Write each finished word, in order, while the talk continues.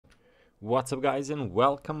What's up guys, and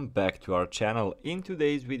welcome back to our channel. In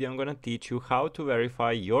today's video I'm gonna teach you how to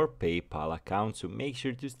verify your PayPal account, so make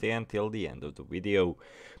sure to stay until the end of the video.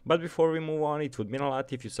 But before we move on, it would mean a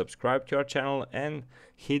lot if you subscribe to our channel and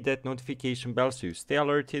hit that notification bell so you stay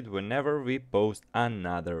alerted whenever we post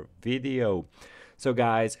another video. So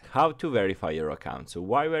guys, how to verify your account. So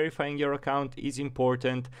why verifying your account is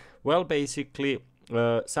important? Well, basically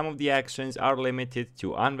some of the actions are limited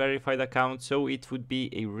to unverified accounts, so it would be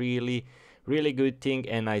a really good thing,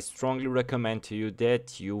 and I strongly recommend to you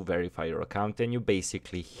that you verify your account, and you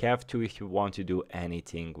basically have to if you want to do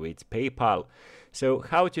anything with PayPal. So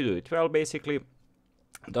how to do it? Well, basically,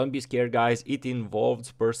 don't be scared guys, it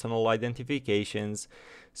involves personal identifications,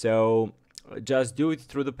 so just do it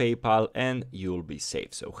through the PayPal and you'll be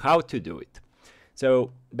safe. So how to do it?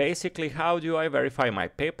 So basically, how do I verify my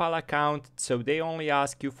PayPal account? So they only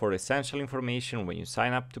ask you for essential information when you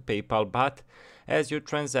sign up to PayPal, but as you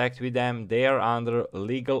transact with them, they are under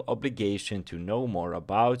legal obligation to know more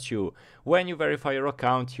about you. When you verify your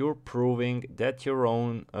account, you're proving that you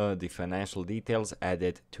own the financial details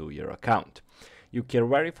added to your account. You can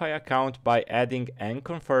verify account by adding and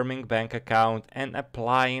confirming bank account and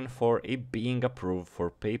applying for it being approved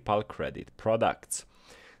for PayPal credit products.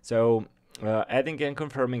 So adding and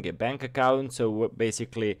confirming a bank account. So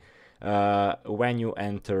basically, when you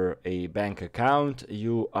enter a bank account,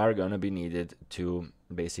 you are gonna be needed to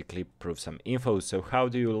basically prove some info. So how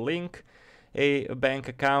do you link a bank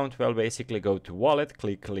account? Well, basically go to wallet,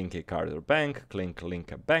 click link a card or bank, click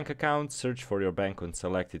link a bank account, search for your bank and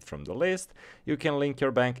select it from the list. You can link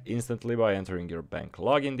your bank instantly by entering your bank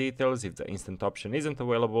login details. If the instant option isn't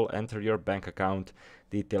available, enter your bank account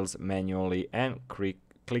details manually and click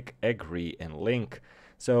agree and link.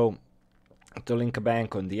 So to link a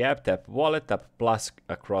bank on the app, tap wallet, tap plus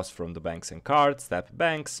across from the banks and cards, tap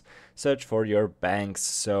banks, search for your banks.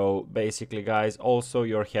 So basically guys, also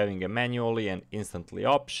you're having a manually and instantly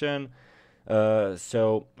option.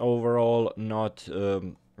 So overall not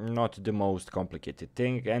the most complicated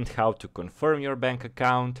thing. And how to confirm your bank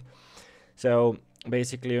account. So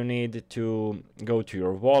basically you need to go to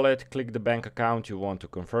your wallet, click the bank account you want to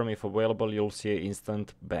confirm. If available, you'll see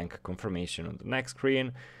instant bank confirmation on the next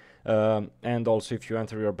screen. And also, if you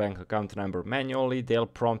enter your bank account number manually, they'll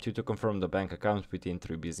prompt you to confirm the bank account within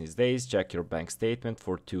 3 business days. Check your bank statement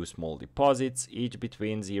for 2 small deposits, each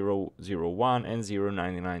between $0.01 and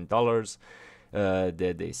 $0.99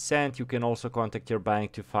 that they sent. You can also contact your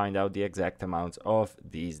bank to find out the exact amounts of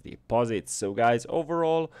these deposits. So guys,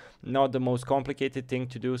 overall, not the most complicated thing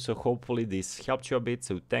to do, so hopefully this helped you a bit.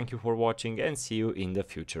 So thank you for watching and see you in the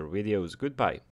future videos. Goodbye.